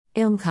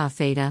Ilm ka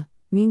Faida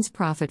means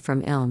profit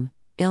from ilm.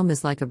 Ilm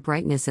is like a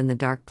brightness in the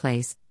dark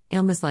place.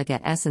 Ilm is like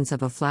a essence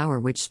of a flower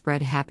which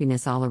spread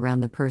happiness all around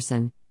the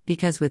person,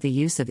 because with the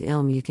use of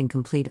ilm you can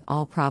complete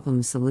all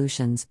problem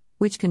solutions,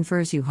 which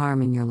confers you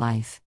harm in your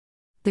life.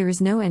 There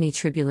is no any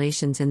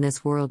tribulations in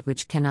this world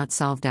which cannot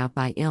solved out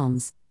by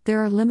ilms.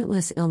 There are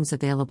limitless ilms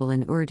available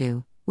in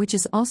Urdu, which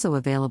is also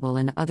available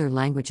in other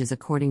languages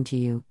according to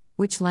you,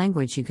 which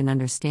language you can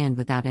understand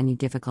without any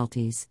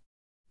difficulties.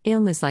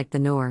 Ilm is like the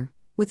Noor.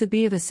 With the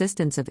be of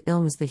assistance of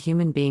ilms the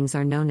human beings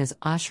are known as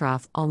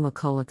Ashraf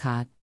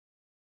al-Mukhalakat.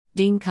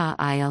 Deen ka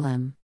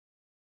ilm.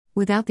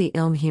 Without the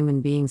ilm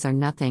human beings are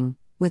nothing.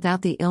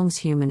 Without the ilms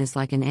human is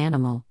like an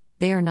animal,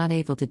 they are not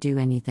able to do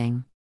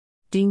anything.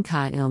 Deen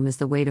ka ilm is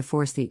the way to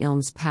force the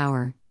ilm's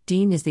power.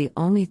 Deen is the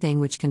only thing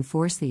which can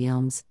force the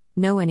ilms,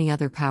 no any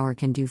other power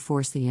can do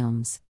force the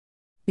ilms.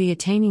 The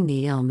attaining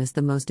the ilm is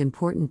the most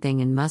important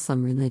thing in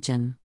Muslim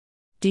religion.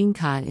 Deen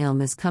ka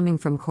ilm is coming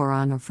from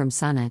Quran or from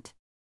Sunnat.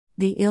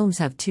 The ilms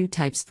have two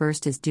types,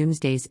 first is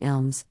doomsday's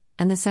ilms,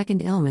 and the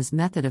second ilm is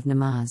method of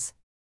namaz.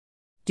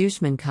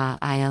 Dushman ka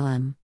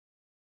ilm.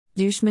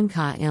 Dushman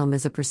ka ilm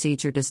is a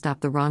procedure to stop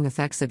the wrong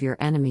effects of your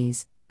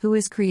enemies, who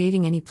is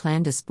creating any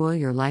plan to spoil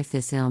your life.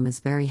 This ilm is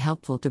very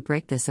helpful to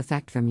break this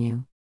effect from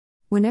you.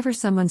 Whenever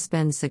someone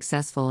spends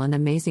successful and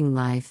amazing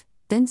life,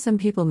 then some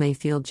people may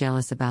feel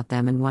jealous about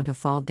them and want to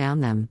fall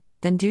down them.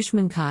 Then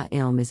Dushman ka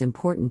ilm is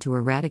important to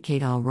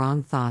eradicate all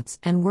wrong thoughts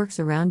and works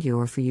around you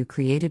or for you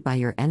created by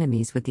your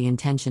enemies with the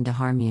intention to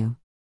harm you.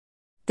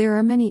 There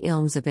are many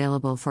ilms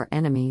available for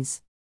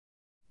enemies.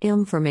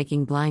 Ilm for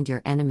making blind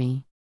your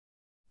enemy.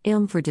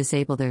 Ilm for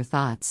disable their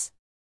thoughts.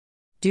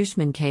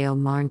 Dushman ko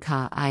marn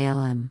ka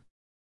ilm.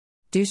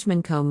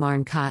 Dushman ko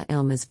marn ka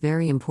ilm is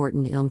very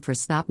important ilm for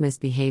stop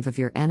misbehave of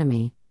your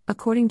enemy.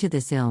 According to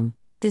this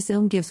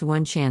ilm gives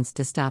one chance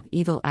to stop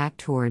evil act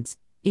towards.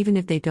 Even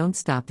if they don't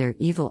stop their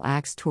evil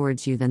acts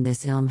towards you, then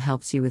this ilm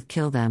helps you with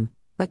kill them.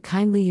 But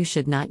kindly you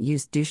should not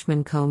use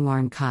Dushman ko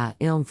marn ka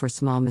ilm for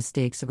small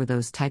mistakes or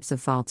those types of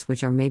faults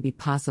which are maybe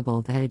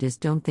possible that it is.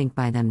 Don't think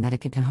by them that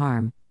it can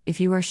harm. If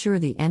you are sure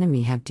the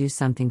enemy have do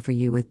something for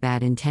you with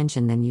bad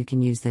intention, then you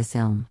can use this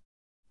ilm.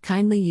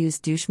 Kindly use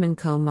Dushman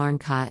ko marn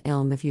ka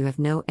ilm if you have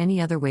no any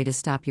other way to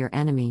stop your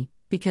enemy,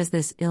 because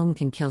this ilm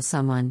can kill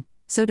someone,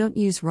 so don't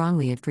use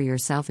wrongly it for your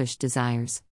selfish desires.